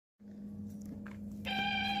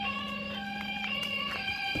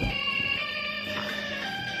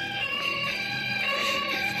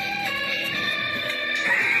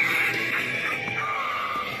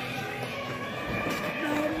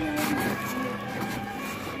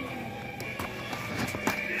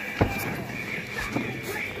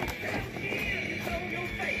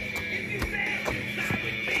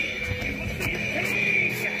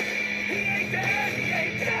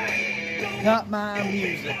cut my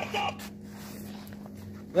music.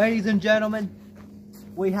 Ladies and gentlemen,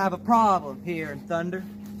 we have a problem here in Thunder.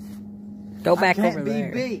 Go back over there. I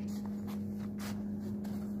can't be beat.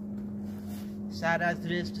 Sad as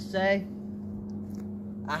it is to say,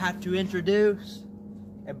 I have to introduce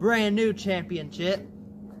a brand new championship.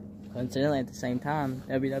 Coincidentally, at the same time,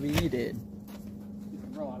 WWE did.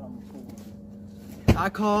 I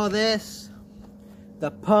call this the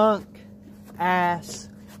Punk Ass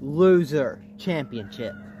Loser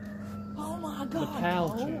Championship. Oh my The God! PAL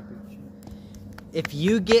Championship. If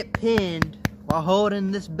you get pinned while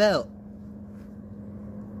holding this belt,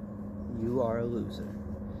 you are a loser.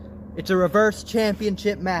 It's a reverse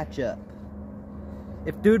championship matchup.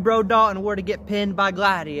 If Dude Bro Dalton were to get pinned by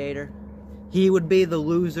Gladiator, he would be the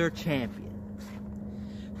loser champion.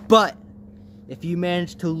 But if you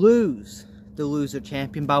manage to lose the loser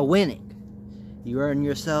champion by winning, you earn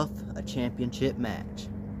yourself a championship match.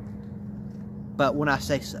 But when I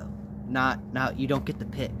say so, not you don't get to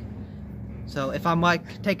pick. So if I'm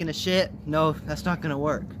like taking a shit, no, that's not gonna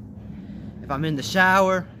work. If I'm in the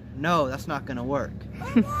shower, no, that's not gonna work.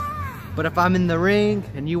 But if I'm in the ring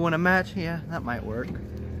and you want a match, yeah, that might work.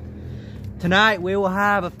 Tonight we will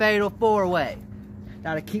have a fatal 4-way.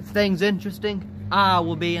 Now to keep things interesting, I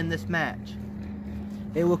will be in this match.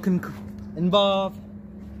 It will involve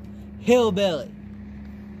Hillbilly,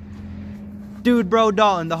 Dude Bro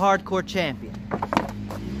Dalton, the hardcore champion.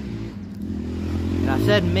 And I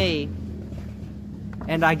said me,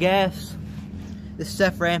 and I guess this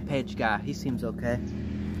Seth Rampage guy, he seems okay.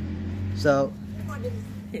 So,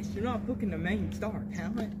 You're not booking the main star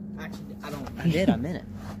talent. Actually, I don't. I did, I'm in it.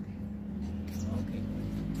 Okay.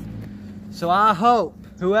 So I hope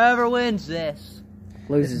whoever wins this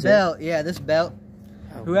Loses belt, yeah, this belt,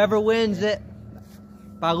 Oh. whoever wins it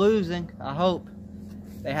by losing, I hope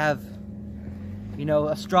they have, you know,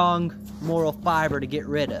 a strong moral fiber to get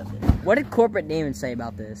rid of it. What did Corporate Demon say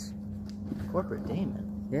about this? Corporate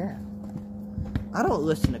Demon? Yeah. I don't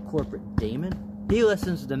listen to Corporate Demon. He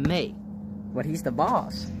listens to me. But he's the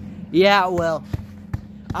boss. Yeah, well,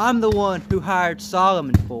 I'm the one who hired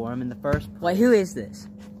Solomon for him in the first place. Wait, who is this?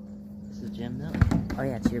 This is Jim Milton. Oh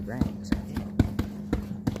yeah, it's your brains.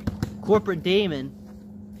 Corporate Demon,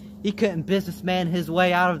 he couldn't businessman his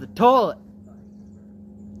way out of the toilet.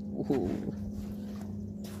 Ooh.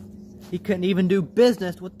 He couldn't even do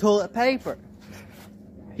business with toilet paper.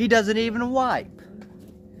 He doesn't even wipe.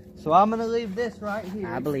 So I'm gonna leave this right here.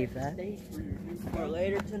 I believe that. For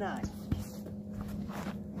later tonight.